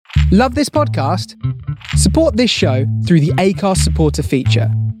Love this podcast? Support this show through the Acast supporter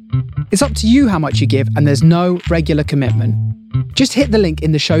feature. It's up to you how much you give, and there's no regular commitment. Just hit the link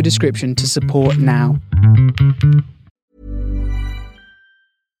in the show description to support now.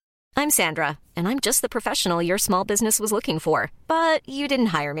 I'm Sandra, and I'm just the professional your small business was looking for. But you didn't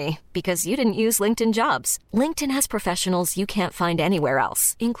hire me because you didn't use LinkedIn Jobs. LinkedIn has professionals you can't find anywhere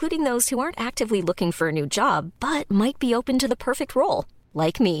else, including those who aren't actively looking for a new job, but might be open to the perfect role,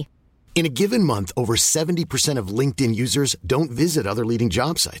 like me. In a given month, over 70% of LinkedIn users don't visit other leading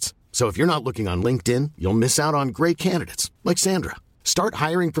job sites. So if you're not looking on LinkedIn, you'll miss out on great candidates like Sandra. Start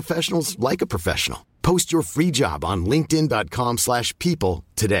hiring professionals like a professional. Post your free job on linkedin.com/people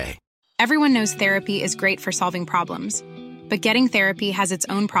today. Everyone knows therapy is great for solving problems, but getting therapy has its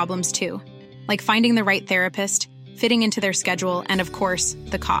own problems too, like finding the right therapist, fitting into their schedule, and of course,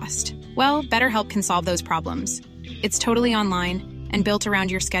 the cost. Well, BetterHelp can solve those problems. It's totally online and built around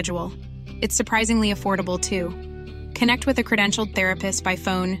your schedule. It's surprisingly affordable too. Connect with a credentialed therapist by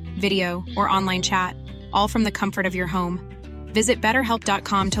phone, video, or online chat, all from the comfort of your home. Visit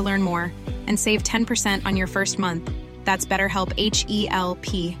BetterHelp.com to learn more and save 10% on your first month. That's BetterHelp,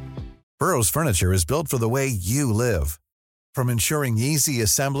 H-E-L-P. Burrow's furniture is built for the way you live. From ensuring easy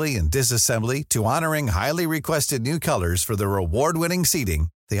assembly and disassembly to honoring highly requested new colors for their award-winning seating,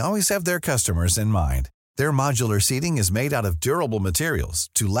 they always have their customers in mind. Their modular seating is made out of durable materials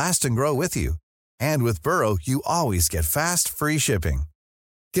to last and grow with you. And with Burrow, you always get fast, free shipping.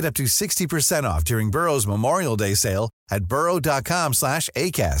 Get up to 60% off during Burrow's Memorial Day sale at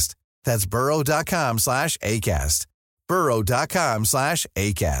burrow.com/ACAST. That's burrow.com/ACAST.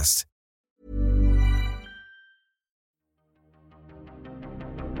 burrow.com/ACAST.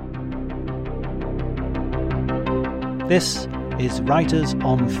 This is Writers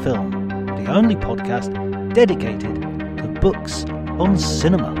on Film, the only podcast dedicated to books on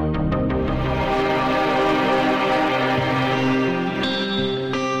cinema.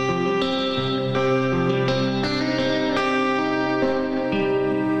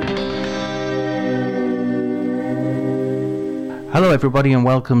 Hello everybody and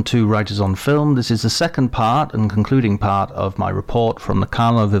welcome to Writers on Film. This is the second part and concluding part of my report from the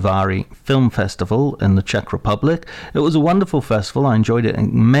Karlovy Film Festival in the Czech Republic. It was a wonderful festival, I enjoyed it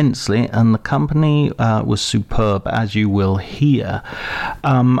immensely, and the company was superb, as you will hear.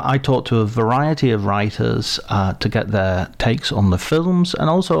 I talked to a variety of writers to get their takes on the films and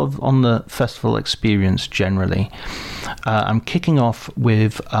also on the festival experience generally. I'm kicking off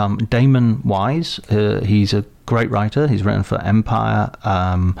with Damon Wise. He's a great writer. He's written for Empire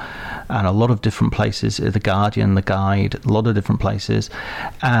and a lot of different places, The Guardian, The Guide, a lot of different places,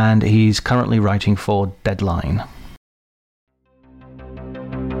 and he's currently writing for Deadline.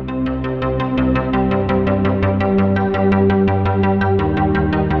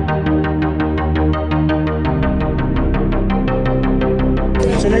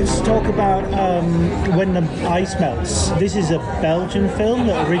 So let's talk about When the Ice Melts. This is a Belgian film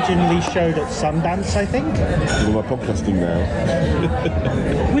that originally showed at Sundance, I think. Well, I'm podcasting now.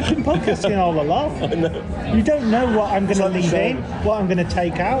 We've been podcasting all along. I know. You don't know what I'm going to It's like leave the in, what I'm going to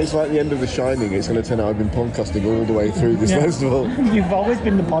take out. It's like the end of The Shining. It's going to turn out I've been podcasting all the way through this festival. You've always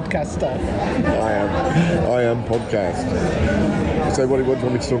been the podcaster. I am podcast. So what do you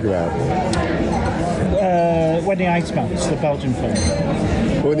want me to talk about? When the Ice Melts, the Belgian film.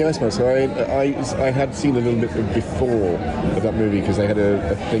 Well, When the Ice Melts. So I had seen a little bit before of that movie because they had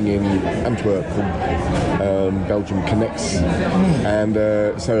a thing in Antwerp called Belgium Connects, and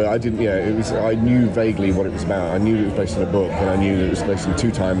so I didn't. Yeah, it was. I knew vaguely what it was about. I knew it was based on a book, and I knew that it was based on two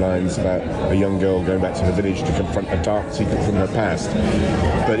timelines about a young girl going back to her village to confront a dark secret from her past.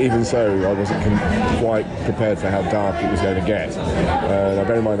 But even so, I wasn't quite prepared for how dark it was going to get. Now,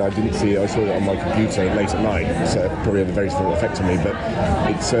 bear in mind, I didn't see it. I saw it on my computer late at night, so it probably had a very small effect on me. But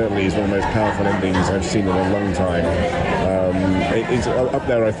it certainly is one of the most powerful endings I've seen in a long time. It's up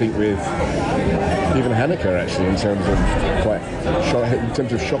there, I think, with even Hanukkah, actually, in terms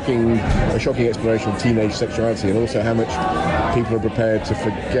of shocking exploration of teenage sexuality, and also how much people are prepared to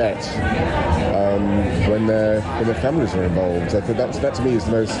forget when their families are involved. I think that to me is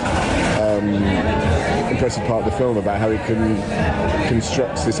the most impressive part of the film, about how it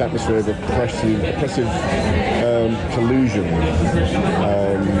constructs this atmosphere of oppressive collusion.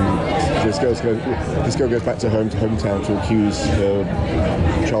 This girl goes back to hometown to accuse her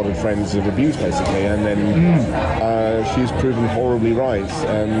childhood friends of abuse, basically, and then she's proven horribly right.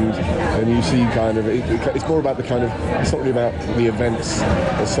 And you see kind of it's more about the kind of, it's not really about the events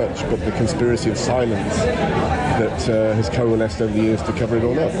as such, but the conspiracy of silence that has coalesced over the years to cover it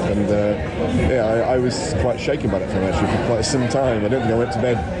all up. And I was quite shaken by that film actually for quite some time. I don't think I went to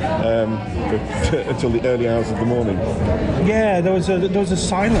bed until the early hours of the morning. Yeah, there was a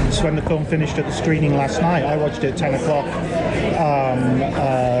silence when the film finished at the screening last night. I watched it at 10 o'clock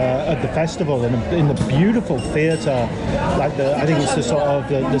at the festival in the beautiful theatre, like I think it's the sort of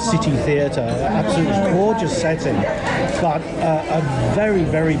the city theatre, absolutely gorgeous setting, but a very,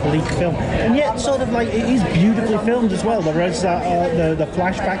 very bleak film, and yet sort of like it is beautifully filmed as well. There is the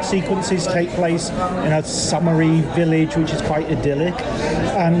flashback sequences take place in a summery village which is quite idyllic,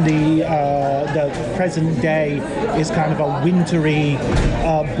 and the present day is kind of a wintry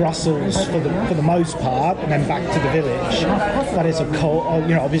Brussels for the most part, and then back to the village. But it's a cold,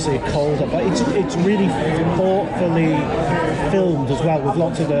 obviously colder, but it's really thoughtfully filmed as well, with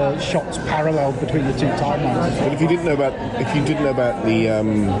lots of the shots parallel between the two timelines. But if you didn't know about the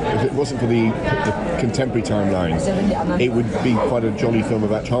if it wasn't for the contemporary timeline, it would be quite a jolly film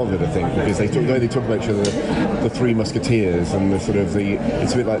about childhood, I think, because they talk about each other, the Three Musketeers, and the sort of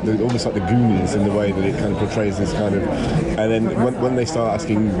it's a bit like almost like the Goonies in the way that it kind of portrays this kind of. And then when they start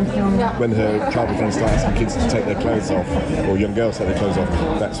asking, when her childhood friends start asking kids to take their clothes off, or young girls take their clothes off,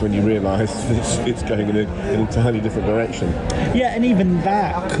 that's when you realise it's going in an entirely different direction. Yeah, and even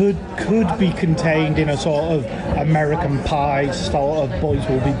that could be contained in a sort of American Pie sort of boys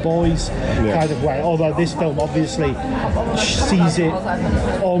will be boys kind of way. Although this film obviously sees it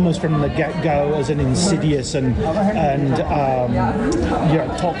almost from the get-go as an insidious and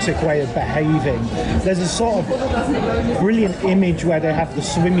toxic way of behaving. There's a sort of brilliant image where they have the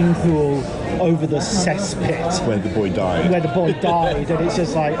swimming pool over the cesspit where the boy died, and it's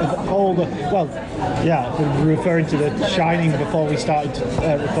just like of all the we're referring to The Shining before we started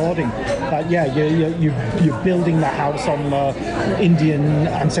recording, but you're building the house on the Indian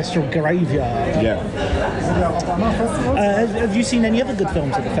ancestral graveyard. Have you seen any other good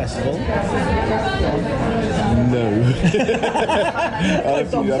films at the festival? No. I'll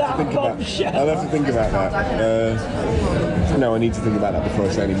have to think about that. No, I need to think about that before I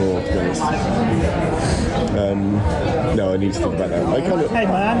say any more, to be honest. No, I need to think about that. Hey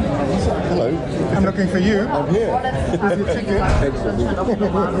man. Hello. I'm looking for you. I'm here. With your ticket. Excellent. I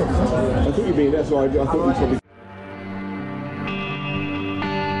thought you'd be there, so I thought you'd probably...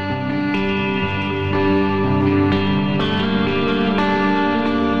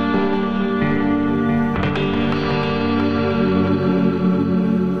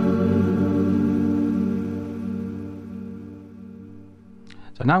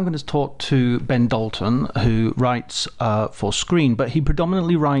 So now I'm going to talk to Ben Dalton, who writes for Screen, but he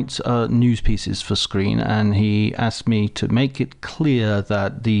predominantly writes news pieces for Screen, and he asked me to make it clear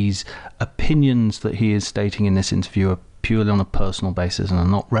that these opinions that he is stating in this interview are purely on a personal basis and are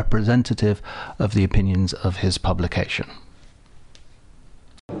not representative of the opinions of his publication.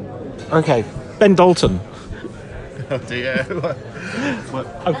 Okay, Ben Dalton. Oh dear.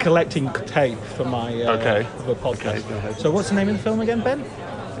 I'm collecting tape for my for podcast. Okay. So what's the name of the film again, Ben?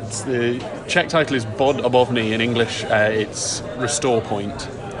 The Czech title is Bod Obovny. In English, it's Restore Point.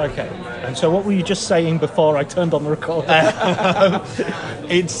 Okay. And so what were you just saying before I turned on the recorder?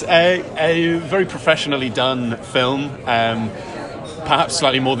 It's a very professionally done film. Perhaps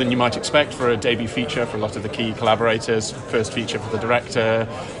slightly more than you might expect for a debut feature for a lot of the key collaborators. First feature for the director,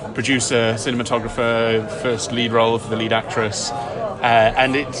 producer, cinematographer, first lead role for the lead actress.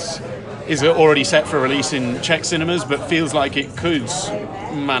 And it is already set for release in Czech cinemas, but feels like it could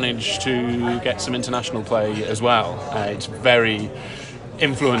manage to get some international play as well. It's very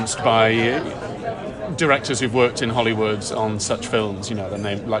influenced by directors who've worked in Hollywood on such films, the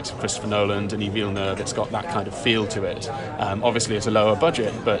name likes of Christopher Nolan, Denis Villeneuve. It's got that kind of feel to it. Obviously it's a lower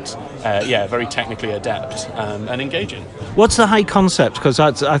budget, but very technically adept and engaging. What's the high concept? Because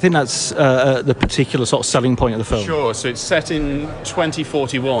I think that's the particular sort of selling point of the film. Sure, so it's set in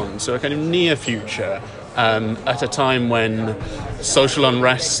 2041, so a kind of near future, at a time when social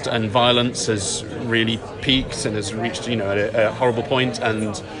unrest and violence has really peaked and has reached a horrible point,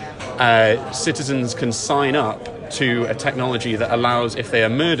 and citizens can sign up to a technology that allows, if they are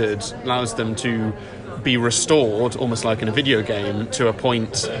murdered, allows them to be restored, almost like in a video game, to a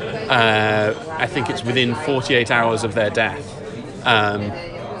point, I think it's within 48 hours of their death.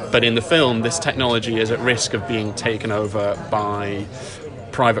 But in the film, this technology is at risk of being taken over by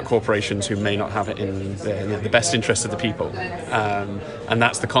private corporations who may not have it in the best interest of the people. And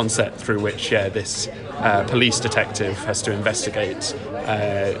that's the concept through which this police detective has to investigate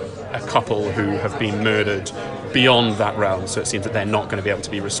a couple who have been murdered beyond that realm, so it seems that they're not going to be able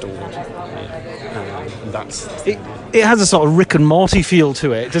to be restored. That's it has a sort of Rick and Morty feel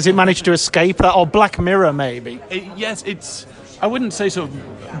to it. Does it manage to escape that, or Black Mirror maybe? Yes, it's. I wouldn't say sort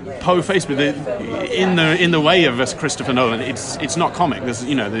of po-faced, but in the way of Christopher Nolan, it's not comic. There's,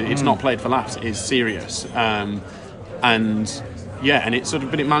 it's not played for laughs. It is serious, and it sort of,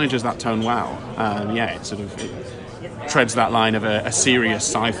 but it manages that tone well. It treads that line of a serious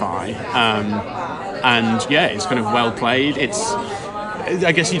sci-fi, it's kind of well played.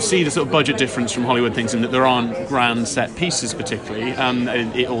 I guess you'd see the sort of budget difference from Hollywood things in that there aren't grand set pieces particularly.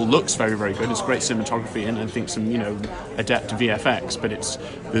 It all looks very, very good. It's great cinematography and I think some, adept VFX, but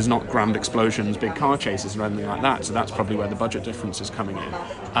there's not grand explosions, big car chases or anything like that. So that's probably where the budget difference is coming in.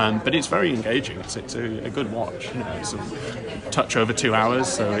 But it's very engaging. It's a good watch. It's a touch over 2 hours,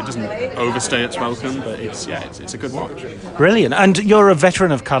 so it doesn't overstay its welcome. But it's a good watch. Brilliant. And you're a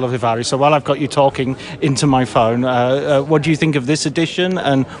veteran of Karlovy Vary, so while I've got you talking into my phone, what do you think of this edition?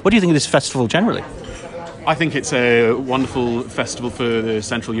 And what do you think of this festival generally? I think it's a wonderful festival for the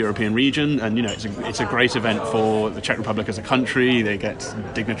Central European region, and it's a great event for the Czech Republic as a country. They get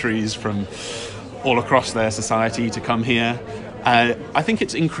dignitaries from all across their society to come here. I think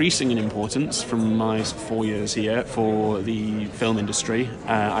it's increasing in importance from my 4 years here for the film industry.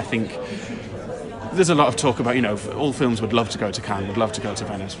 I think there's a lot of talk about, all films would love to go to Cannes, would love to go to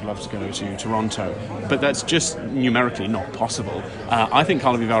Venice, would love to go to Toronto, but that's just numerically not possible. I think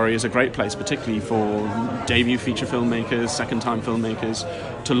Karlovy Vary is a great place, particularly for debut feature filmmakers, second-time filmmakers,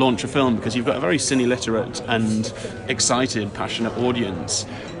 to launch a film, because you've got a very cine-literate and excited, passionate audience.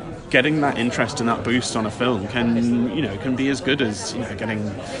 Getting that interest and that boost on a film can be as good as you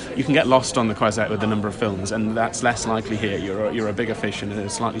can get lost on the Croisette with the number of films, and that's less likely here. You're a bigger fish in a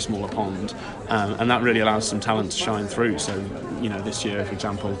slightly smaller pond, and that really allows some talent to shine through. So this year, for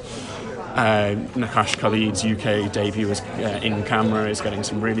example, Nakash Khalid's UK debut in camera is getting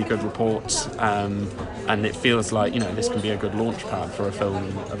some really good reports, and it feels like this can be a good launch pad for a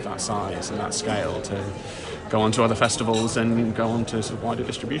film of that size and that scale to go on to other festivals and go on to sort of wider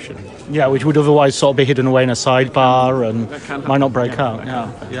distribution. Yeah, which would otherwise sort of be hidden away in a sidebar and might not break out.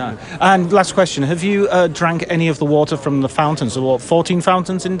 Yeah. And last question, have you drank any of the water from the fountains? So 14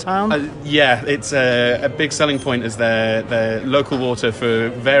 fountains in town? It's a big selling point is their local water for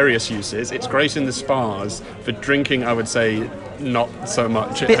various uses. It's great in the spas. For drinking, I would say not so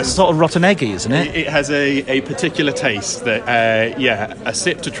much. It's sort of rotten eggy, isn't it? It has a particular taste that, a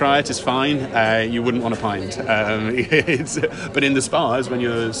sip to try it is fine. You wouldn't want a pint. But in the spas, when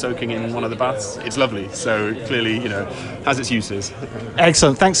you're soaking in one of the baths, it's lovely. So clearly, has its uses.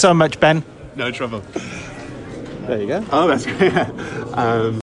 Excellent. Thanks so much, Ben. No trouble. There you go. Oh, that's great.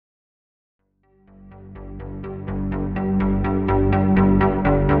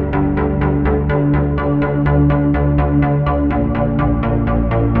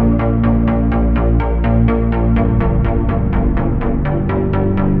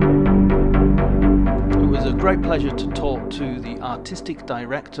 Great pleasure to talk to the artistic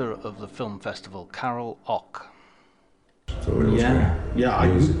director of the film festival, Karol Ock.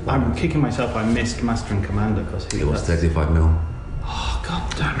 I'm kicking myself. I missed Master and Commander because it was 35 mil. Oh,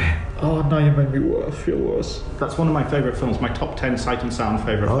 god damn it! Oh, now you made me feel worse. That's one of my favourite films. My top 10 sight and sound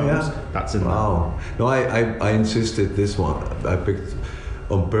favourite films. Yeah? That's in wow. There. No, I insisted this one. I picked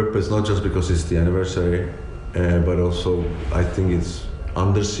on purpose, not just because it's the anniversary, but also I think it's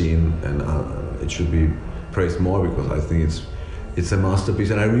underseen and it should be praised more because I think it's a masterpiece,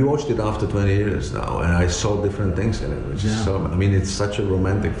 and I rewatched it after 20 years now, and I saw different things in it, which is so. I mean, it's such a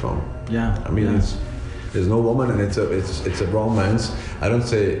romantic film. Yeah. I mean, there's no woman, and it's a romance. I don't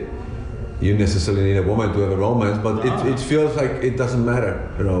say you necessarily need a woman to have a romance, but it feels like it doesn't matter,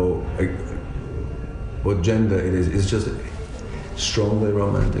 like what gender it is. It's just a strongly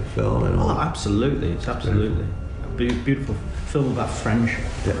romantic film. Oh, absolutely! It's absolutely a beautiful film about friendship.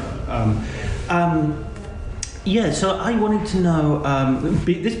 Yeah. So I wanted to know,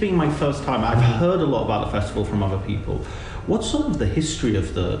 this being my first time, I've heard a lot about the festival from other people. What's sort of the history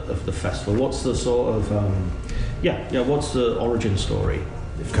of the festival? What's the sort of what's the origin story?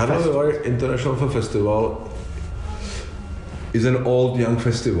 Karlovy International Film Festival is an old young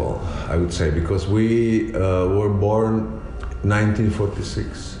festival, I would say, because we were born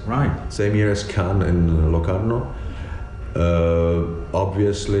 1946. Right. Same year as Cannes in Locarno.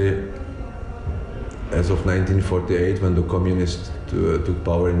 Obviously, as of 1948, when the communists took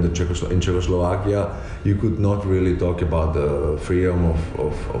power in Czechoslovakia, you could not really talk about the freedom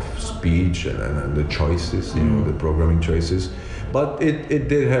of speech and the choices, the programming choices. But it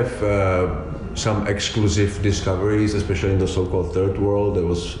did have some exclusive discoveries, especially in the so-called Third World. There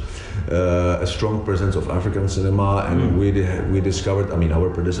was a strong presence of African cinema, and we discovered, I mean, our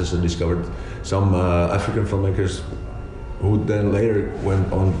predecessor discovered some African filmmakers who then later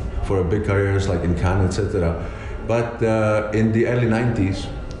went on for big careers like in Cannes, etc. But in the early 90s,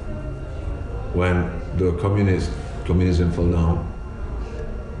 when the communism fell down,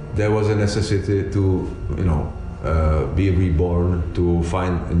 there was a necessity to, be reborn, to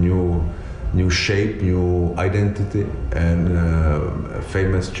find a new shape, new identity, and a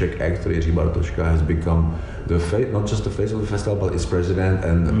famous Czech actor Jiří Bartoška has become the face, not just the face of the festival, but its president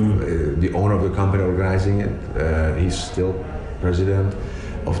and the owner of the company organizing it. He's still president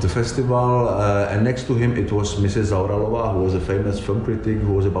of the festival, and next to him it was Mrs. Zauralova, who was a famous film critic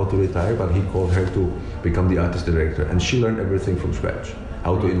who was about to retire, but he called her to become the artist director, and she learned everything from scratch.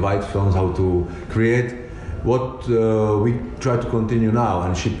 How to invite films, how to create what we try to continue now,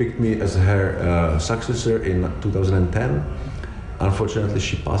 and she picked me as her successor in 2010. Unfortunately,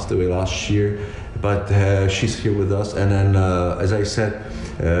 she passed away last year, but she's here with us. And then, as I said,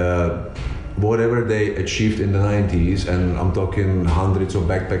 whatever they achieved in the 90s, and I'm talking hundreds of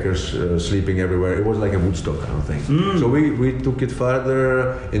backpackers sleeping everywhere, it was like a Woodstock kind of thing. So we took it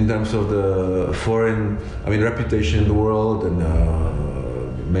further in terms of the foreign, reputation in the world, and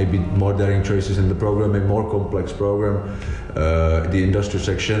maybe more daring choices in the program, a more complex program, the industry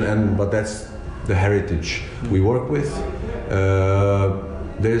section, but that's the heritage we work with.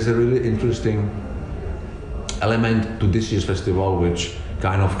 There's a really interesting element to this year's festival, which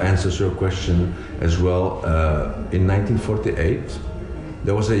kind of answers your question as well. In 1948,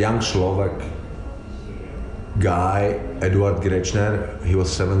 there was a young Slovak guy, Eduard Grečner. He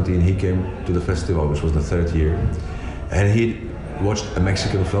was 17, he came to the festival, which was the third year, and he watched a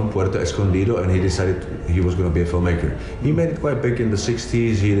Mexican film, Puerto Escondido, and he decided he was going to be a filmmaker. He made it quite big in the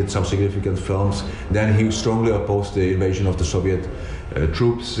 60s, he did some significant films. Then he strongly opposed the invasion of the Soviet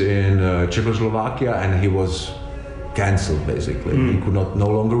troops in Czechoslovakia, and he was cancelled basically. He could no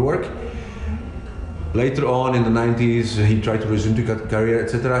longer work. Later on in the 90s, he tried to resume the career,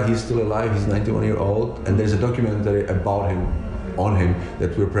 etc. He's still alive, he's 91 years old, and there's a documentary about him, on him,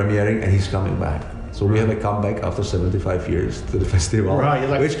 that we're premiering, and he's coming back. So we have a comeback after 75 years to the festival. Right,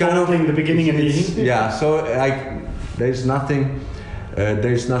 like which kind of the beginning of the evening. Yeah, so there's nothing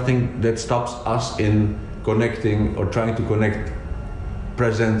that stops us in connecting or trying to connect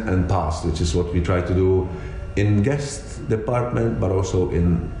present and past, which is what we try to do in guest department, but also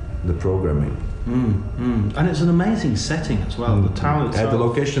in the programming. And it's an amazing setting as well. The town itself. The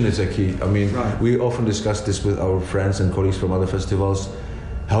location is a key. We often discuss this with our friends and colleagues from other festivals,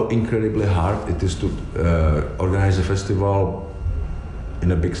 how incredibly hard it is to organize a festival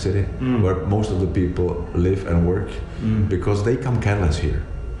in a big city where most of the people live and work, because they come careless here.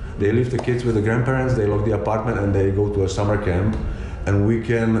 They leave the kids with the grandparents, they lock the apartment, and they go to a summer camp, and we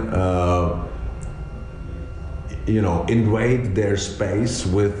can invade their space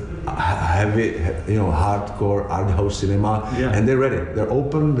with heavy, hardcore art house cinema, and they're ready. They're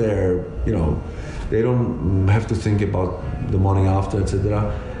open. They don't have to think about the morning after,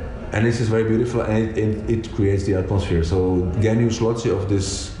 etc. And this is very beautiful, and it creates the atmosphere. So Genius Loci of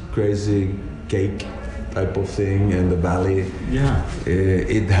this crazy cake type of thing, and the valley,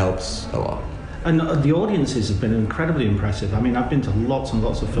 it helps a lot. And the audiences have been incredibly impressive. I've been to lots and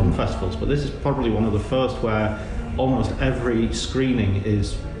lots of film festivals, but this is probably one of the first where almost every screening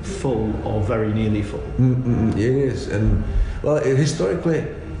is full or very nearly full. It is, and historically,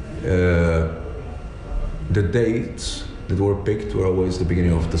 the dates that were picked were always the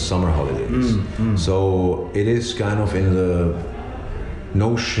beginning of the summer holidays. So it is kind of in the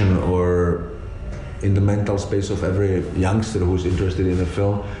notion or in the mental space of every youngster who's interested in a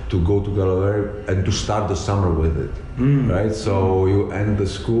film to go to Karlovy and to start the summer with it, right? So you end the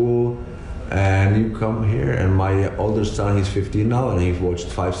school and you come here, and my oldest son, he's 15 now, and he's watched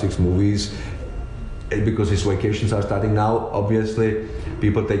 5-6 movies because his vacations are starting now. Obviously,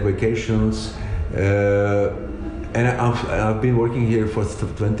 people take vacations. And I've been working here for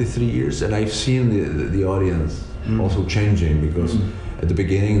 23 years, and I've seen the audience also changing, because at the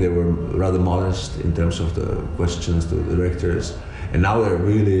beginning they were rather modest in terms of the questions to the directors, and now they're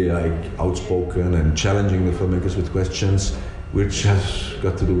really outspoken and challenging the filmmakers with questions, which has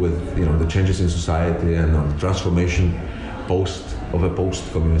got to do with the changes in society and the transformation of a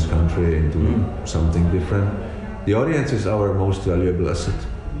post-communist country into something different. The audience is our most valuable asset.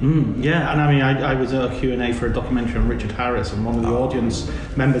 I was at a Q&A for a documentary on Richard Harris, and one of the audience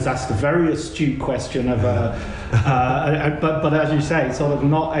members asked a very astute question of But as you say, sort of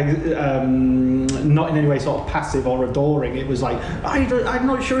not in any way sort of passive or adoring. It was like, I'm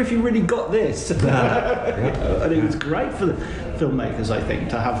not sure if you really got this. And it was great for the filmmakers, I think,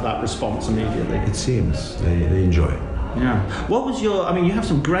 to have that response immediately. It seems they enjoy it. Yeah. What was your? I mean, you have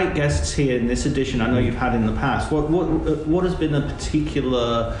some great guests here in this edition. I know you've had in the past. What has been a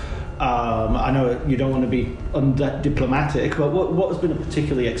particular? I know you don't want to be diplomatic, but what has been a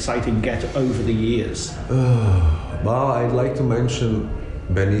particularly exciting get over the years? Well, I'd like to mention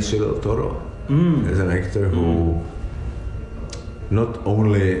Benicio del Toro as an actor who not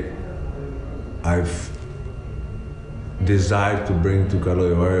only I've desired to bring to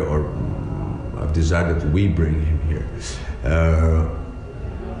Karlovy, or I've desired that we bring him here,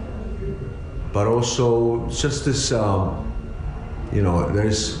 but also just this,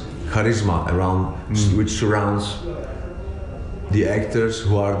 there's charisma around which surrounds the actors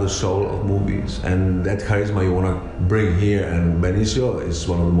who are the soul of movies, and that charisma you want to bring here, and Benicio is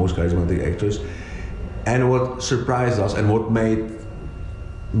one of the most charismatic actors. And what surprised us and what made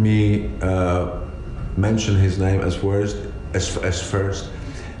me mention his name as first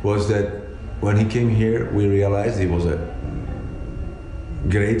was that when he came here we realized he was a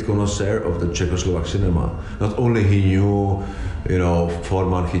great connoisseur of the Czechoslovak cinema. Not only he knew,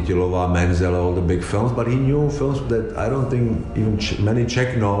 Forman, Chytilová, Menzel, all the big films, but he knew films that I don't think even many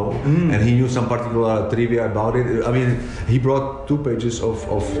Czech know, and he knew some particular trivia about it. I mean, he brought 2 pages of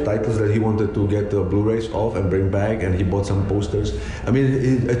titles that he wanted to get the Blu-rays off and bring back, and he bought some posters. I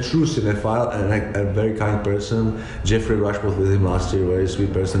mean, a true cinephile and a very kind person. Jeffrey Rush was with him last year, very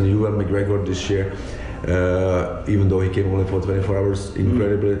sweet person. Ewan McGregor this year, even though he came only for 24 hours,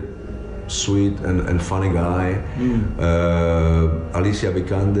 incredibly sweet and funny guy. Alicia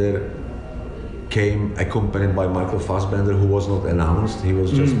Vikander came accompanied by Michael Fassbender, who was not announced. He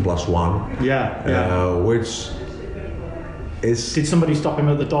was just +1. Which is. Did somebody stop him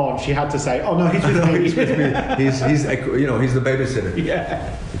at the door and she had to say, "Oh no, he's with me." He's with me. He's the babysitter.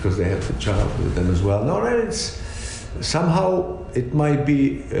 Yeah. Because they have the child with them as well. No, it's somehow it might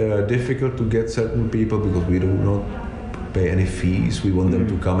be difficult to get certain people because we do not pay any fees. We want them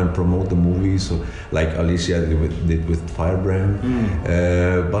to come and promote the movies, so, like Alicia did with Firebrand.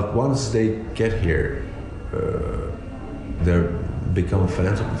 But once they get here, they become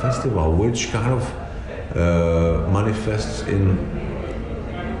fans of the festival, which kind of manifests in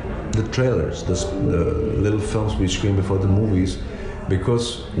the trailers, the little films we screen before the movies,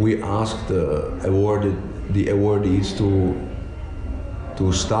 because we asked the awardees to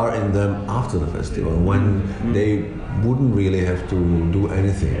star in them after the festival, when they wouldn't really have to do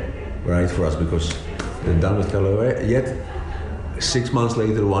anything, right, for us, because they're done with Karlovy. Yet 6 months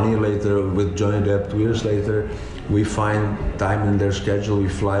later, 1 year later, with Johnny Depp, 2 years later, we find time in their schedule. We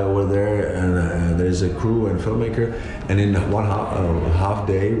fly over there, and there's a crew and filmmaker, and in one half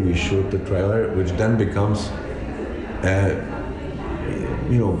day we shoot the trailer, which then becomes, an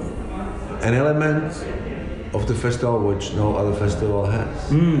element of the festival which no other festival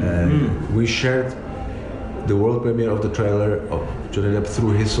has. We shared the world premiere of the trailer of Johnny Depp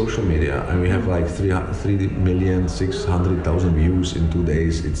through his social media, and we have like 3,600,000 views in 2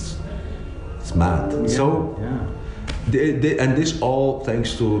 days. It's mad. And this all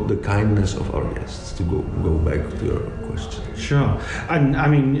thanks to the kindness of our guests. To go back to your question. Sure. And I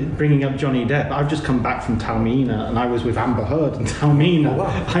mean, bringing up Johnny Depp, I've just come back from Taormina, and I was with Amber Heard in Taormina. Oh,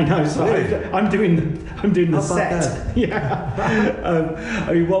 wow. I know. So really? I'm doing the How set. about that? Yeah. I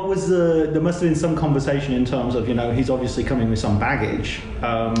mean, what was there must have been some conversation in terms of, he's obviously coming with some baggage.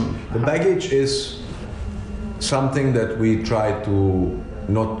 The baggage is something that we try to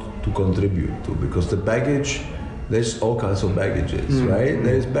not to contribute to, because the baggage, there's all kinds of baggages, right?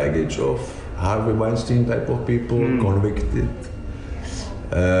 There's baggage of Harvey Weinstein type of people, convicted.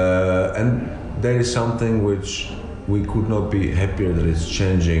 And there is something which we could not be happier that it's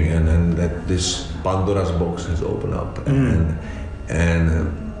changing, and that this Pandora's box has opened up, and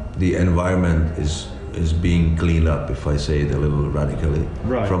the environment is being cleaned up, if I say it a little radically,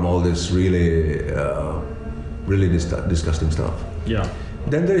 from all this really disgusting stuff. Yeah.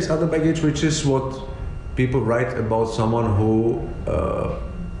 Then there is other baggage, which is what people write about someone who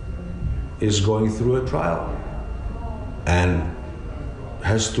is going through a trial and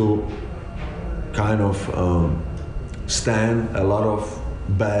has to kind of stand a lot of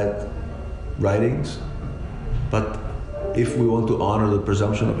bad writings. But if we want to honor the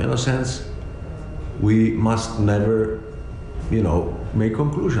presumption of innocence, we must never, make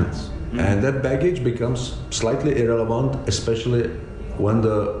conclusions. And that baggage becomes slightly irrelevant, especially when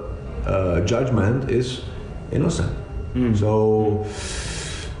the judgment is innocent. So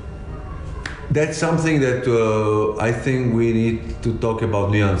That's something that I think we need to talk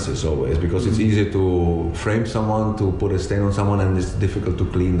about nuances always, because it's easy to frame someone, to put a stain on someone, and it's difficult to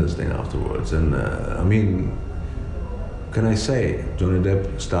clean the stain afterwards. And I mean, can I say, Johnny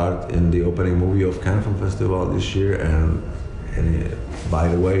Depp starred in the opening movie of Cannes Film Festival this year, and by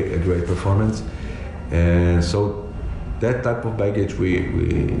the way, a great performance. And so that type of baggage we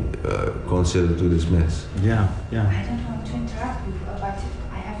consider to dismiss. Yeah. I don't want to interrupt you, but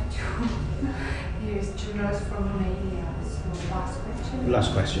I have to. Here's journalist from Romania. So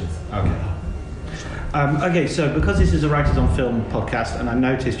last question. Okay. Okay, so because this is a Writers on Film podcast, and I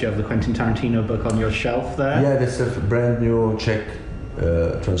noticed you have the Quentin Tarantino book on your shelf there. Yeah, that's a brand new Czech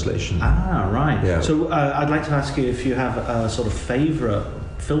translation. Ah, right. Yeah. So I'd like to ask you if you have a sort of favourite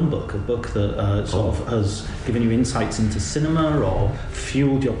film book, a book that sort of has given you insights into cinema or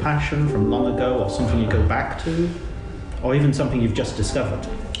fueled your passion from long ago, or something you go back to, or even something you've just discovered.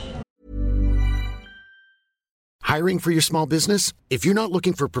 Hiring for your small business? If you're not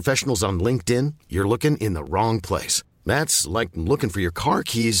looking for professionals on LinkedIn, you're looking in the wrong place. That's like looking for your car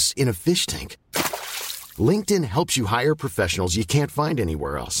keys in a fish tank. LinkedIn helps you hire professionals you can't find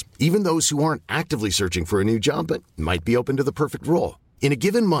anywhere else, even those who aren't actively searching for a new job but might be open to the perfect role. In a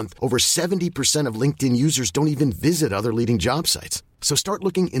given month, over 70% of LinkedIn users don't even visit other leading job sites. So start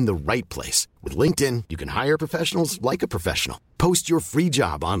looking in the right place. With LinkedIn, you can hire professionals like a professional. Post your free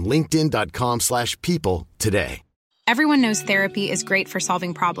job on linkedin.com/people today. Everyone knows therapy is great for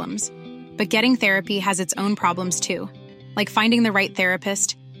solving problems, but getting therapy has its own problems too, like finding the right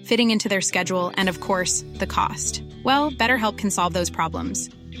therapist, fitting into their schedule, and of course, the cost. Well, BetterHelp can solve those problems.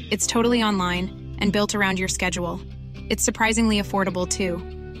 It's totally online and built around your schedule. It's surprisingly affordable too.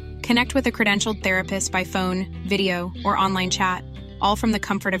 Connect with a credentialed therapist by phone, video, or online chat, all from the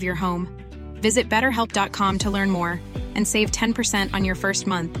comfort of your home. Visit BetterHelp.com to learn more and save 10% on your first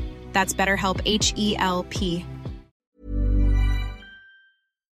month. That's BetterHelp, H-E-L-P.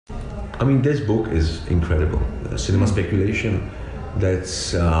 I mean, this book is incredible. Cinema speculation,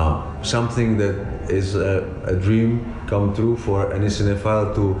 that's something that is a dream come true for any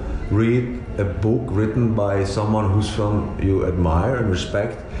cinephile, to read a book written by someone whose film you admire and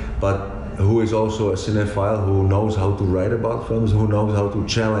respect, but who is also a cinephile, who knows how to write about films, who knows how to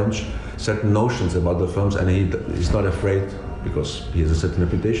challenge certain notions about the films, and he's not afraid, because he has a certain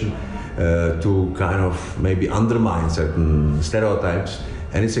reputation, to kind of maybe undermine certain stereotypes.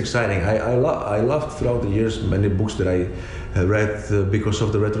 And it's exciting. I loved throughout the years many books that I read because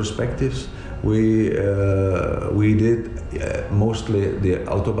of the retrospectives. We did mostly the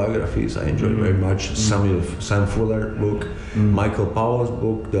autobiographies. I enjoyed very much. Sam Fuller book, Michael Powell's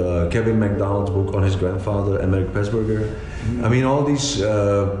book, the Kevin MacDonald's book on his grandfather, Emeric Pesberger. I mean, all these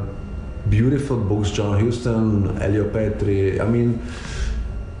beautiful books, John Huston, Elio Petri. I mean,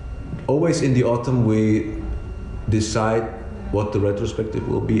 always in the autumn we decide what the retrospective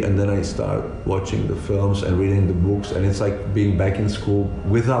will be, and then I start watching the films and reading the books, and it's like being back in school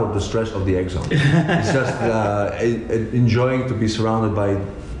without the stress of the exam. It's just enjoying to be surrounded by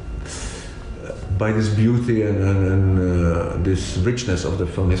this beauty and this richness of the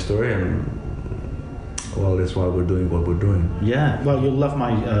film history, and well, that's why we're doing what we're doing. Yeah, well, you'll love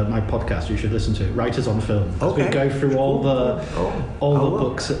my my podcast. You should listen to it, Writers on Film. Okay. We go through all the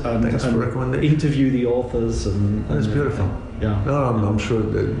books and interview the authors, and that's beautiful. Yeah. No, I'm sure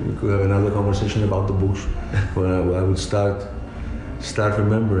that we could have another conversation about the books when I would start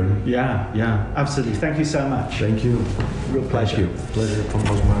remembering. Yeah, absolutely. Thank you so much. Thank you. Real pleasure. Thank you. Pleasure from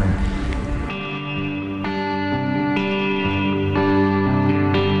was mine.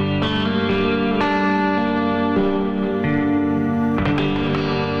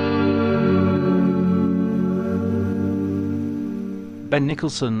 Ben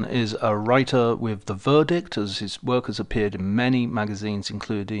Nicholson is a writer with The Verdict, as his work has appeared in many magazines,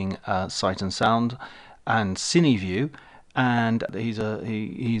 including Sight and Sound and CineView. And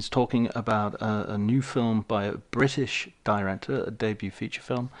he's talking about a new film by a British director, a debut feature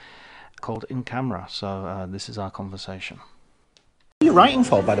film called In Camera. So this is our conversation. What are you writing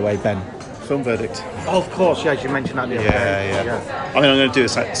for, by the way, Ben? Film Verdict. Oh, of course, yes, you mentioned that the other day. Yeah. I mean, I'm going to do a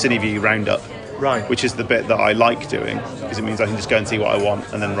CineView roundup. Right. Which is the bit that I like doing, because it means I can just go and see what I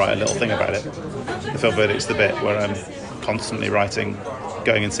want and then write a little thing about it. The Film Verdict's the bit where I'm constantly writing,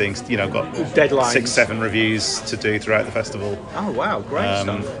 going and seeing, I've got deadlines, 6-7 reviews to do throughout the festival. Oh wow, great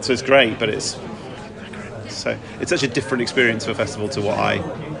stuff. So it's great, but it's such a different experience for a festival to what I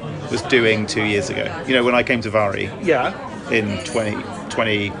was doing 2 years ago. When I came to Vari in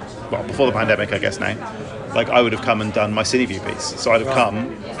 2020, well, before the pandemic, I guess now, like I would have come and done my CineView piece. So I'd have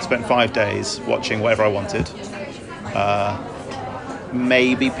come, spent 5 days watching whatever I wanted,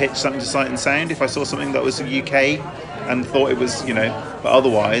 maybe pitch something to Sight and Sound if I saw something that was UK and thought it was, but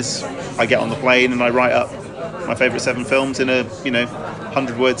otherwise I get on the plane and I write up my favourite 7 films in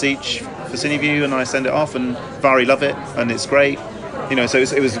 100 words each for CineView, and I send it off, and Vari love it, and it's great. So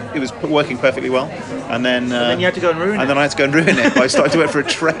it was working perfectly well, and then you had to go and ruin it. And then I had to go and ruin it. I started to work for a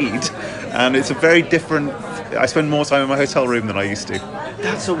trade, and it's a very different. I spend more time in my hotel room than I used to.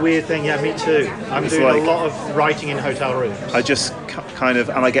 That's a weird thing. Yeah, me too. I'm doing a lot of writing in hotel rooms. I just kind of,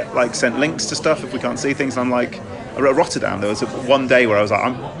 and I get sent links to stuff if we can't see things. And I'm like, at Rotterdam, there was one day where I was like,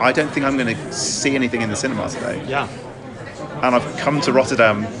 I don't think I'm going to see anything in the cinema today. Yeah. And I've come to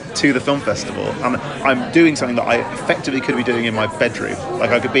Rotterdam to the film festival, and I'm doing something that I effectively could be doing in my bedroom. Like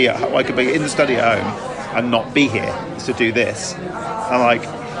I could be in the study at home and not be here to do this. And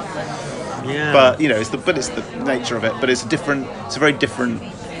yeah. But it's the nature of it. But it's a very different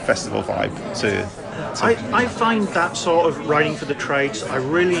festival vibe to I find that sort of writing for the trades, I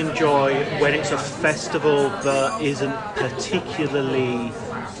really enjoy when it's a festival that isn't particularly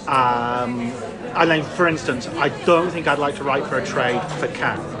for instance, I don't think I'd like to write for a trade for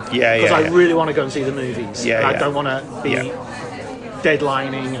Cannes. Because I really want to go and see the movies. I don't want to be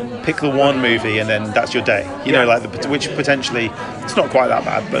deadlining and pick the one movie and then that's your day. Which potentially it's not quite that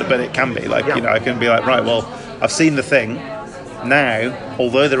bad, but it can be. I can be like, right, well, I've seen the thing. Now,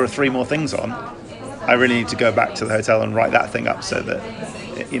 although there are 3 more things on, I really need to go back to the hotel and write that thing up so that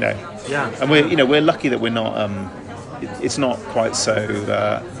And we're lucky that we're not. It's not quite so.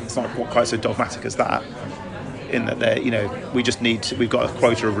 It's not quite so dogmatic as that. In that we've got a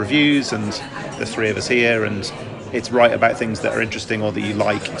quota of reviews, and there's 3 of us here, and it's write about things that are interesting or that you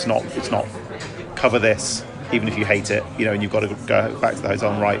like. It's not cover this, even if you hate it. And you've got to go back to the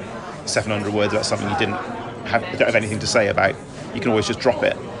hotel and write 700 words about something you don't have anything to say about. You can always just drop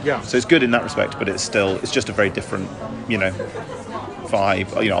it. Yeah. So it's good in that respect, but it's just a very different,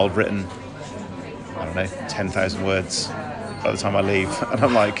 vibe. I've written, 10,000 words by the time I leave, and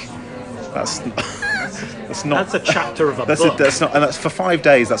I'm like, that's not. That's a chapter of a book. And that's for 5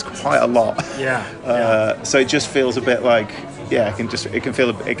 days. That's quite a lot. Yeah. So it just feels a bit like,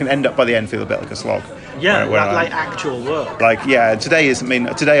 it can end up by the end feel a bit like a slog. Yeah, like actual work.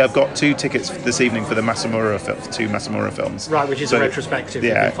 Today I've got 2 tickets this evening for the 2 Masamura films. Right, which is a retrospective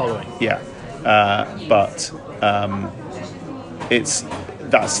you've been following. Yeah, but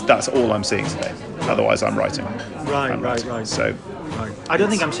that's all I'm seeing today. Otherwise, I'm writing. Right. So, I don't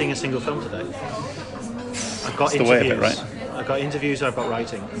think I'm seeing a single film today. I've got interviews. The way of it, right? I've got interviews, I've got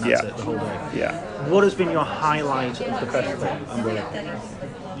writing, and that's it the whole day. Yeah. What has been your highlight of the festival?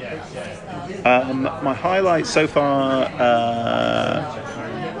 My highlight so far,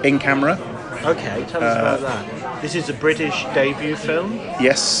 In Camera. Okay, tell us about that. This is a British debut film?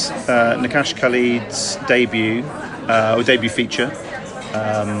 Yes, Nakash Khalid's debut feature.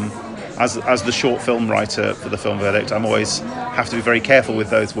 As the short film writer for the Film Verdict, I'm always have to be very careful with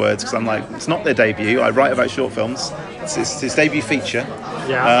those words, because I'm like, it's not their debut. I write about short films. It's his debut feature.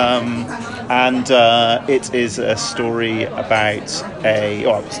 Yeah. And it is a story about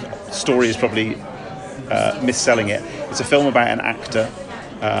story is probably misselling it. It's a film about an actor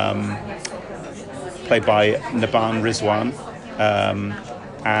played by Naban Rizwan,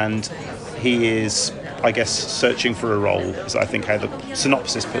 and he is, I guess, searching for a role, is I think how the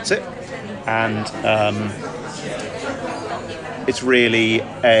synopsis puts it. And it's really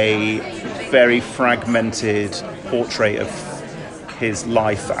a very fragmented portrait of his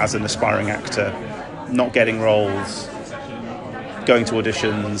life as an aspiring actor, not getting roles, going to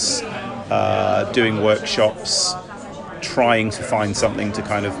auditions, doing workshops, trying to find something to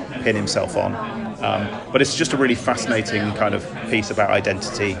kind of pin himself on. But it's just a really fascinating kind of piece about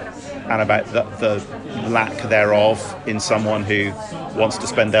identity and about the lack thereof in someone who wants to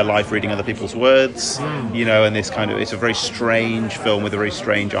spend their life reading other people's words, and this kind of, it's a very strange film with a very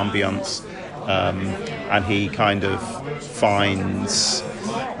strange ambience, and he kind of finds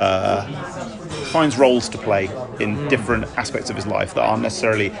roles to play in different aspects of his life that aren't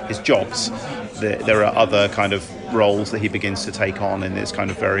necessarily his jobs. There are other kind of roles that he begins to take on in this kind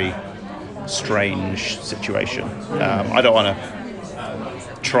of very strange situation. I don't want to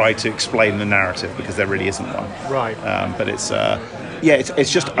try to explain the narrative because there really isn't one. Right. But it's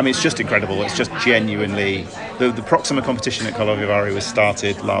just incredible. It's just genuinely the Proxima competition at Karlovy Vary was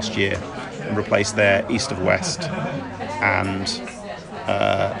started last year and replaced their East of West, and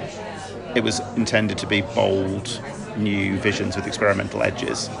it was intended to be bold, new visions with experimental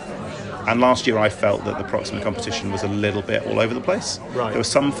edges. And last year I felt that the Proxima competition was a little bit all over the place. Right. There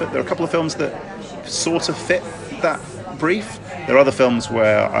were a couple of films that sort of fit that brief. There are other films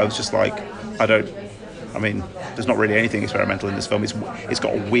where I was just like, I don't I mean, there's not really anything experimental in this film. It's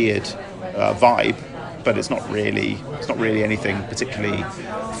got a weird vibe, but it's not really anything particularly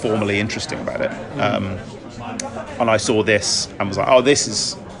formally interesting about it. And I saw this and was like, oh, this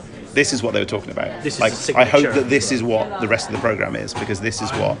is what they were talking about. This is like, a signature. I hope that this is what the rest of the program is, because this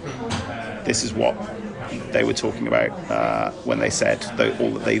is what they were talking about when they said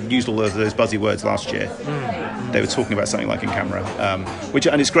they used all of those buzzy words last year. They were talking about something like in camera, and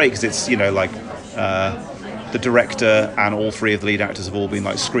it's great because it's the director and all three of the lead actors have all been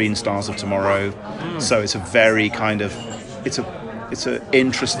like screen stars of tomorrow. So it's a very kind of it's an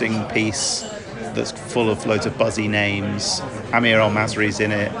interesting piece that's full of loads of buzzy names. Amir El-Masri's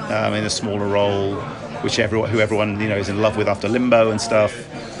in it in a smaller role, who everyone is in love with after Limbo and stuff.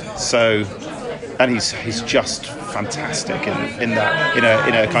 So, and he's just fantastic in that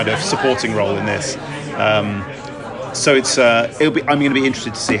in a kind of supporting role in this. So it's I'm going to be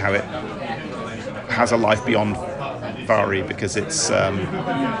interested to see how it has a life beyond Vari, because it's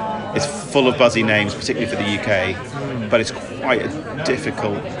full of buzzy names, particularly for the UK, but it's quite a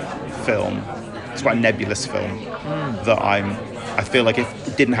difficult film. It's quite a nebulous film that I feel like if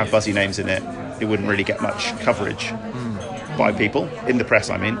it didn't have buzzy names in it, it wouldn't really get much coverage by people, in the press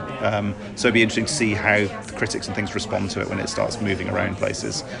I mean. So it'd be interesting to see how the critics and things respond to it when it starts moving around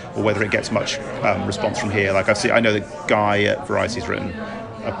places, or whether it gets much response from here. Like I know that Guy at Variety's written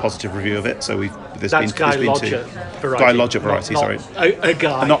a positive review of it, so Guy Lodge at Variety, sorry. A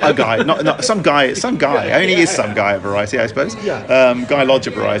guy. Not a guy, not some guy, only is some guy at Variety, I suppose. Yeah. Guy Lodge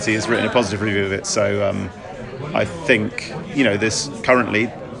at Variety has written a positive review of it, so I think, this currently,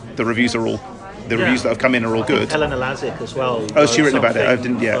 the reviews are all, reviews that have come in are all good. Helena Lazic as well. Oh, she's written about it? I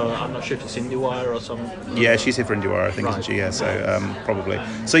didn't, I'm not sure if it's IndieWire or something. Yeah, she's here for IndieWire, I think, isn't she? Yeah, so probably.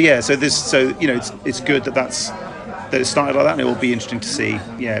 So yeah, it's good that it started like that, and it will be interesting to see,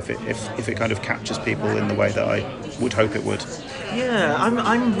 if it kind of captures people in the way that I would hope it would. Yeah,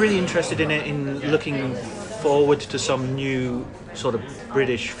 I'm really interested in it, in looking forward to some new sort of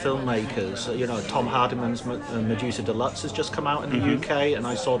British filmmakers. Tom Hardiman's Medusa Deluxe has just come out in the UK, and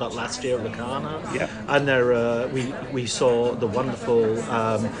I saw that last year at Locarno. Yeah. And there we saw the wonderful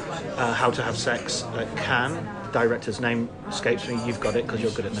How to Have Sex at Cannes. Director's name escapes me. You've got it because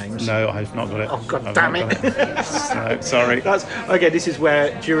you're good at names. No, I've not got it. Oh, God damn it. No, sorry. This is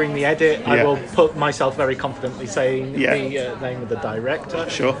where during the edit I will put myself very confidently saying the name of the director.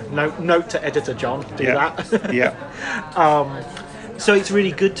 Sure. Note to editor John, do that. Yeah. So it's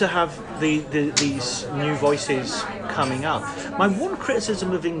really good to have these new voices coming up. My one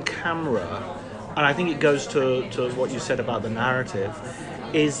criticism of In Camera, and I think it goes to what you said about the narrative,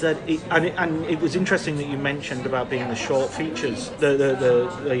 is that it was interesting that you mentioned about being the short features,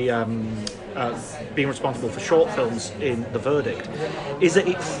 being responsible for short films in The Verdict, is that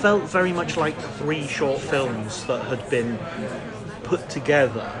it felt very much like 3 short films that had been put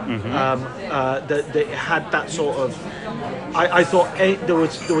together. That it had that sort of. I thought there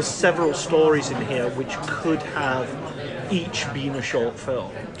was several stories in here which could have each been a short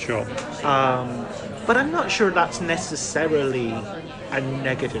film. Sure. But I'm not sure that's necessarily a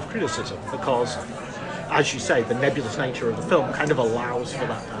negative criticism, because, as you say, the nebulous nature of the film kind of allows for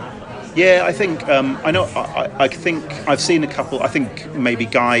that to happen. Yeah, I think I think I've seen a couple. I think maybe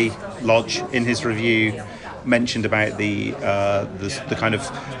Guy Lodge in his review mentioned about the kind of,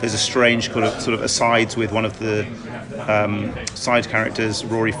 there's a strange kind of sort of asides with one of the side characters,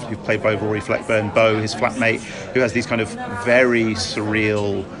 Rory, played by Rory Fleckburn, Beau, his flatmate, who has these kind of very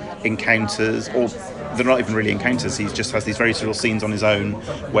surreal encounters, or they're not even really encounters. He just has these very surreal scenes on his own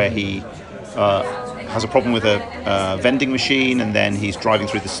where he has a problem with a vending machine, and then he's driving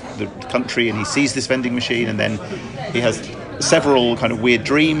through the country and he sees this vending machine, and then he has several kind of weird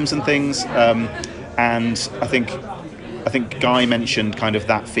dreams and things. And I think Guy mentioned kind of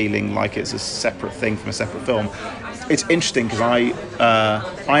that feeling like it's a separate thing from a separate film. It's interesting because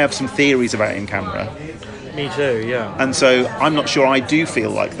I have some theories about In Camera. Me too, yeah. And so I'm not sure I do feel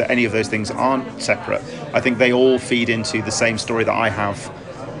like that any of those things aren't separate. I think they all feed into the same story that I have,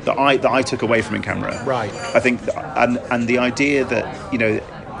 that I took away from In Camera. Right. I think, and the idea that,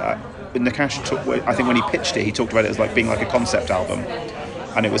 Nakash took, I think when he pitched it, he talked about it as like being like a concept album.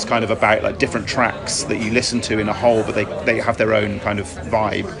 And it was kind of about like different tracks that you listen to in a whole, but they have their own kind of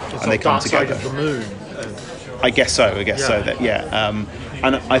vibe, it's and they come together. Dark Side of the Moon. I guess so.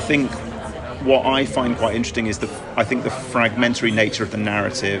 And I think what I find quite interesting is the fragmentary nature of the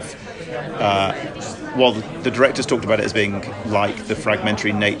narrative. While the directors talked about it as being like the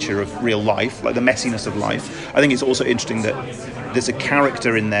fragmentary nature of real life, like the messiness of life, I think it's also interesting that there's a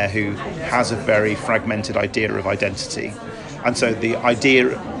character in there who has a very fragmented idea of identity. And so the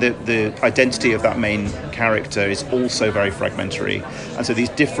identity of that main character is also very fragmentary. And so these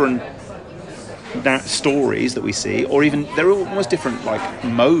different stories that we see, or even they're almost different like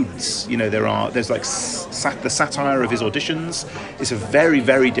modes. There's like the satire of his auditions. It's a very,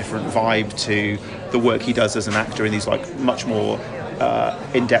 very different vibe to the work he does as an actor in these like much more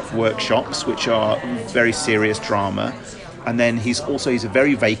in-depth workshops, which are very serious drama. And then he's a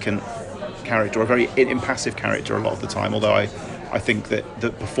very vacant character, a very impassive character a lot of the time, although I think that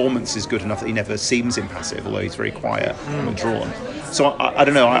the performance is good enough that he never seems impassive, although he's very quiet and withdrawn. So I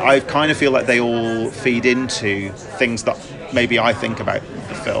don't know, I kind of feel like they all feed into things that maybe I think about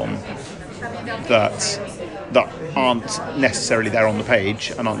the film that aren't necessarily there on the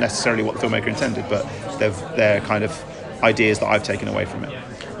page and aren't necessarily what the filmmaker intended, but they're kind of ideas that I've taken away from it.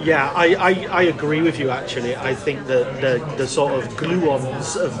 Yeah, I agree with you, actually. I think that the sort of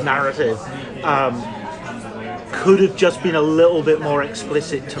glue-ons of narrative could have just been a little bit more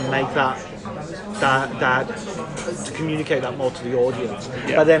explicit to make that to communicate that more to the audience.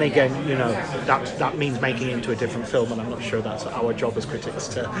 Yeah. But then again, that means making it into a different film, and I'm not sure that's our job as critics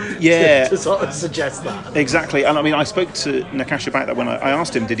to sort of suggest that. Exactly. And I mean, I spoke to Nakash about that when I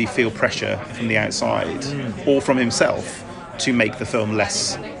asked him, did he feel pressure from the outside or from himself to make the film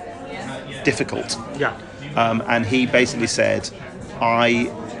less difficult? Yeah. And he basically said,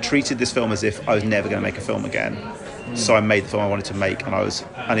 I treated this film as if I was never going to make a film again. So I made the film I wanted to make,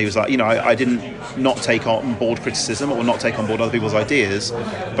 and he was like, I didn't not take on board criticism or not take on board other people's ideas,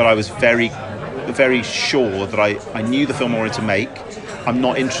 but I was very, very sure that I knew the film I wanted to make. I'm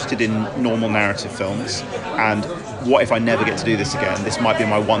not interested in normal narrative films, and what if I never get to do this again? This might be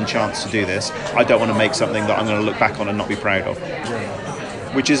my one chance to do this. I don't want to make something that I'm going to look back on and not be proud of.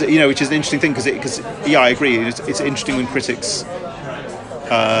 Which is an interesting thing, because I agree. It's interesting when critics.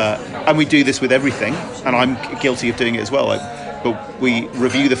 And we do this with everything, and I'm guilty of doing it as well. But we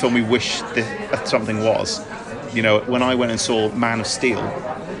review the film we wish something was. When I went and saw Man of Steel,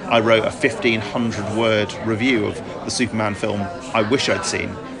 I wrote a 1,500-word review of the Superman film I wish I'd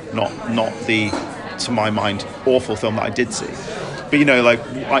seen, not the, to my mind, awful film that I did see. But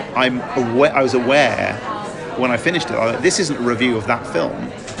I was aware when I finished it, this isn't a review of that film.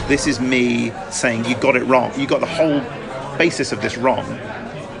 This is me saying you got it wrong. You got the whole basis of this wrong.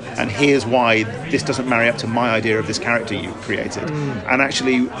 And here's why this doesn't marry up to my idea of this character you created. And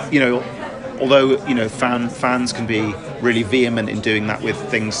actually, although fans can be really vehement in doing that with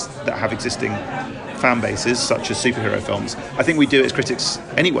things that have existing fan bases, such as superhero films, I think we do it as critics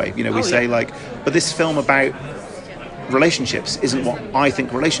anyway. We say but this film about relationships isn't what I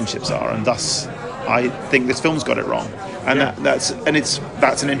think relationships are, and thus I think this film's got it wrong. And that's an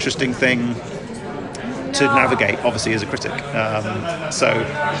interesting thing to navigate, obviously, as a critic. So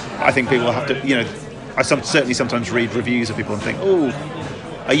I think people have to, I certainly sometimes read reviews of people and think, are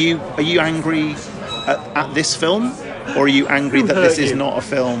you angry at this film, or are you angry that this is not a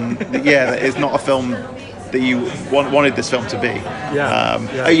film? That is not a film that you wanted this film to be.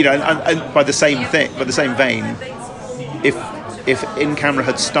 And by the same vein, if In Camera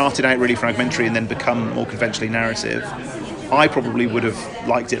had started out really fragmentary and then become more conventionally narrative, I probably would have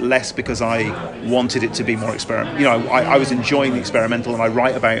liked it less because I wanted it to be more experimental. I was enjoying the experimental, and I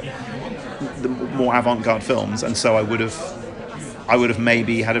write about the more avant-garde films, and so I would have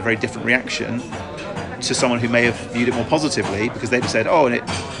maybe had a very different reaction to someone who may have viewed it more positively, because they'd have said, and it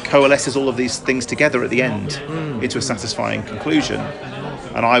coalesces all of these things together at the end into a satisfying conclusion,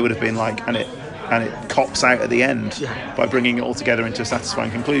 and I would have been like, and it cops out at the end by bringing it all together into a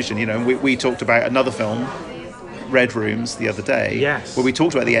satisfying conclusion. We talked about another film, Red Rooms, the other day, where we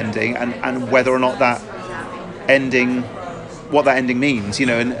talked about the ending and whether or not that ending, what that ending means,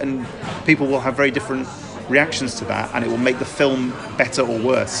 and people will have very different reactions to that, and it will make the film better or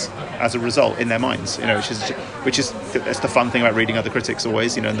worse as a result in their minds, which is that's the fun thing about reading other critics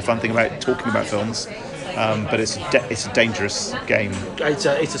always, and the fun thing about talking about films. But it's a dangerous game. It's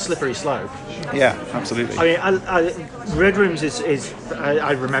a slippery slope. Yeah, absolutely. I mean, Red Rooms is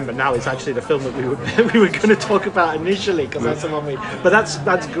I remember now, it's actually the film that we were going to talk about initially, because that's the one but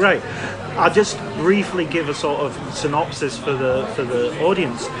that's great. I'll just briefly give a sort of synopsis for the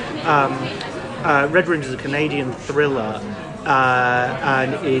audience. Red Rooms is a Canadian thriller.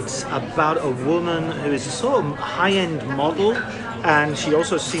 And it's about a woman who is a sort of high-end model, and she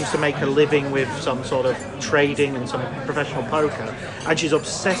also seems to make a living with some sort of trading and some professional poker, and she's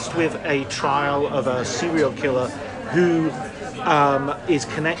obsessed with a trial of a serial killer who is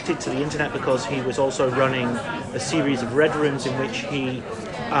connected to the internet because he was also running a series of red rooms in which he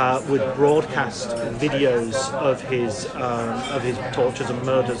would broadcast videos of his tortures and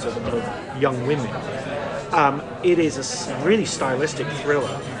murders of young women. It is a really stylistic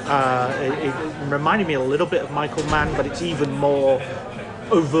thriller. It reminded me a little bit of Michael Mann, but it's even more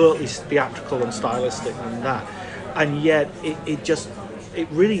overtly theatrical and stylistic than that. And yet, it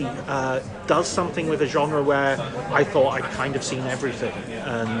really does something with a genre where I thought I'd kind of seen everything,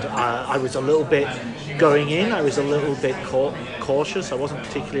 and I was a little bit going in. I was a little bit cautious. I wasn't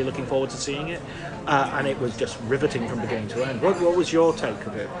particularly looking forward to seeing it, and it was just riveting from beginning to end. What was your take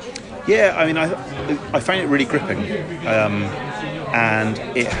of it? Yeah, I mean, I find it really gripping, and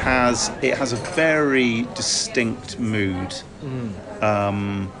it has a very distinct mood,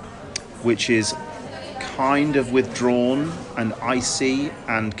 which is kind of withdrawn and icy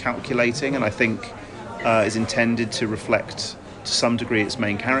and calculating, and I think is intended to reflect to some degree its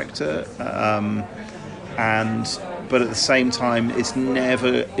main character, but at the same time it's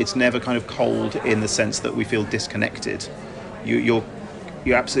never kind of cold in the sense that we feel disconnected. You're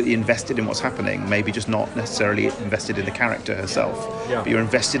absolutely invested in what's happening, maybe just not necessarily invested in the character herself, but you're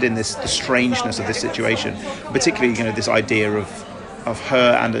invested in the strangeness of this situation, particularly this idea of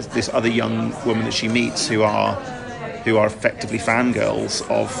her and this other young woman that she meets who are effectively fangirls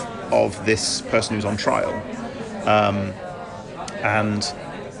of this person who's on trial, and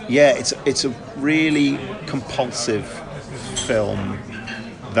yeah, it's a really compulsive film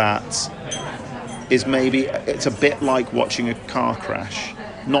that is it's a bit like watching a car crash,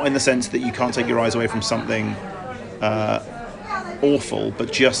 not in the sense that you can't take your eyes away from something awful,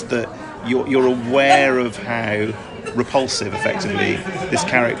 but just that you're aware of how repulsive effectively this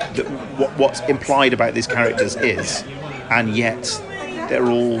character, what's implied about these characters is, and yet they're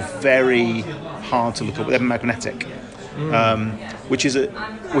all very hard to look at. They're magnetic, which is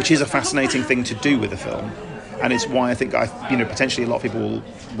a fascinating thing to do with a film, and it's why I think potentially a lot of people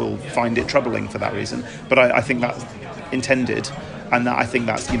will find it troubling for that reason. But I think that's intended, and that I think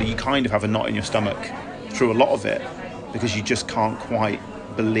that's you kind of have a knot in your stomach through a lot of it, because you just can't quite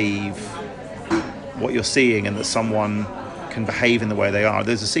believe what you're seeing and that someone can behave in the way they are.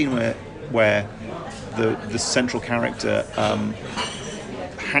 There's a scene where the central character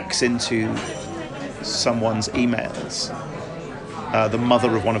hacks into someone's emails, the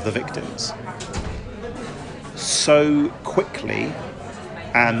mother of one of the victims, so quickly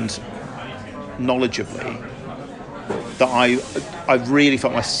and knowledgeably that I really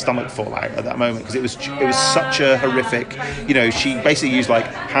felt my stomach fall out at that moment, because it was such a horrific. She basically used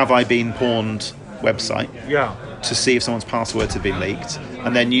have I been pawned website to see if someone's passwords had been leaked,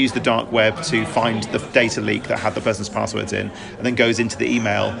 and then use the dark web to find the data leak that had the person's passwords in, and then goes into the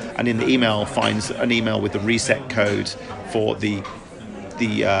email, and in the email finds an email with the reset code for the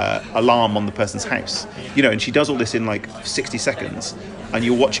alarm on the person's house. And she does all this in 60 seconds, and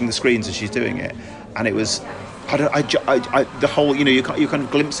you're watching the screens as she's doing it, and it was the whole you're kind of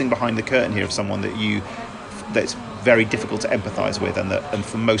glimpsing behind the curtain here of someone that's very difficult to empathise with, and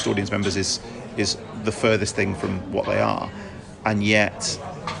for most audience members is the furthest thing from what they are, and yet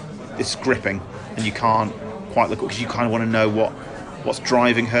it's gripping, and you can't quite look, because you kind of want to know what's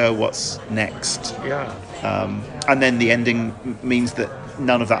driving her, what's next. And then the ending means that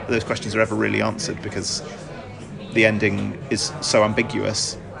none of those questions are ever really answered, because the ending is so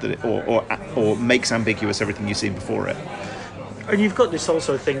ambiguous that it, or makes ambiguous everything you've seen before it. And you've got this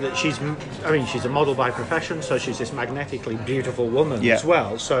also thing that she's a model by profession, so she's this magnetically beautiful woman as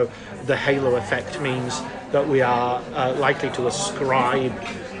well. So the halo effect means that we are likely to ascribe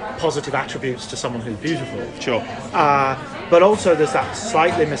positive attributes to someone who's beautiful. Sure. But also there's that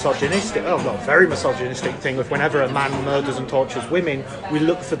slightly misogynistic, very misogynistic thing of whenever a man murders and tortures women, we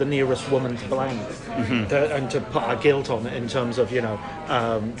look for the nearest woman to blame, and to put our guilt on it, in terms of,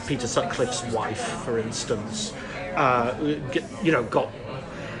 Peter Sutcliffe's wife, for instance. Got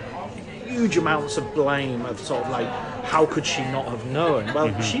huge amounts of blame of sort of how could she not have known?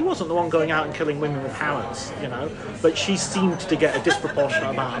 Well, she wasn't the one going out and killing women with hammers, but she seemed to get a disproportionate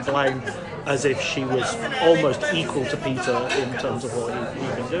amount of blame, as if she was almost equal to Peter in terms of what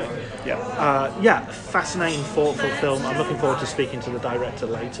he'd been doing. Fascinating, thoughtful film. I'm looking forward to speaking to the director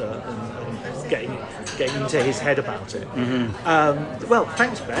later and getting into his head about it. Well,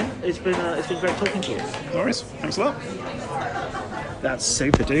 thanks, Ben. It's been great talking to you. No worries. Thanks a lot. That's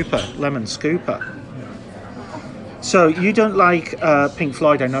super duper. Lemon scooper. So you don't like Pink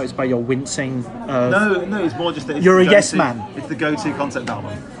Floyd, I noticed by your wincing. No, it's more just that you're a yes man. It's the go-to concept album.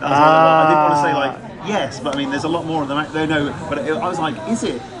 I didn't want to say yes, but I mean, there's a lot more of them. No, but I was like, is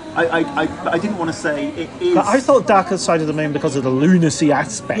it? I didn't want to say it is. But I thought Darker Side of the Moon because of the lunacy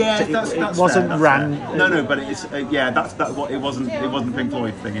aspect. Yeah, it wasn't fair, ran. Fair. No, but it's that's what it wasn't. It wasn't a Pink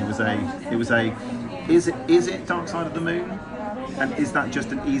Floyd thing. Is it Dark Side of the Moon? And is that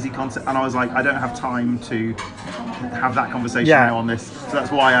just an easy concept? And I was like, I don't have time to have that conversation now on this. So that's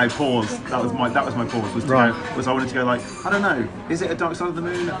why I paused. That was my pause. Was I wanted to go like, I don't know. Is it a Dark Side of the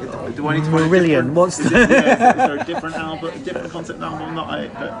Moon? Do I need to find Marillion? What's is there a different album, a different concept album that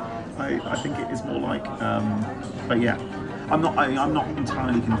I think it is more like. But yeah, I'm not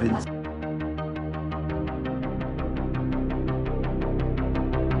entirely convinced.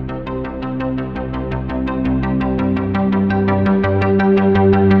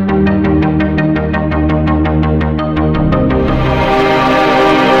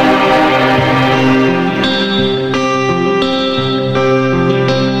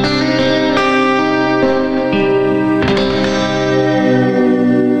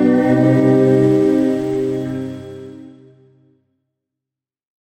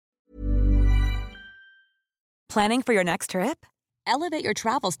 Planning for your next trip? Elevate your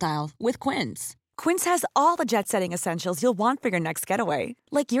travel style with Quince. Quince has all the jet-setting essentials you'll want for your next getaway,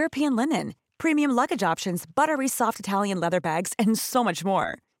 like European linen, premium luggage options, buttery soft Italian leather bags, and so much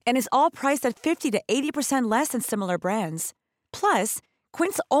more. And is all priced at 50 to 80% less than similar brands. Plus,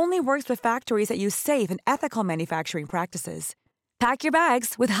 Quince only works with factories that use safe and ethical manufacturing practices. Pack your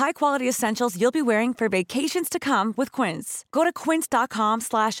bags with high-quality essentials you'll be wearing for vacations to come with Quince. Go to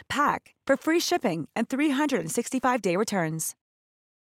quince.com/pack for free shipping and 365-day returns.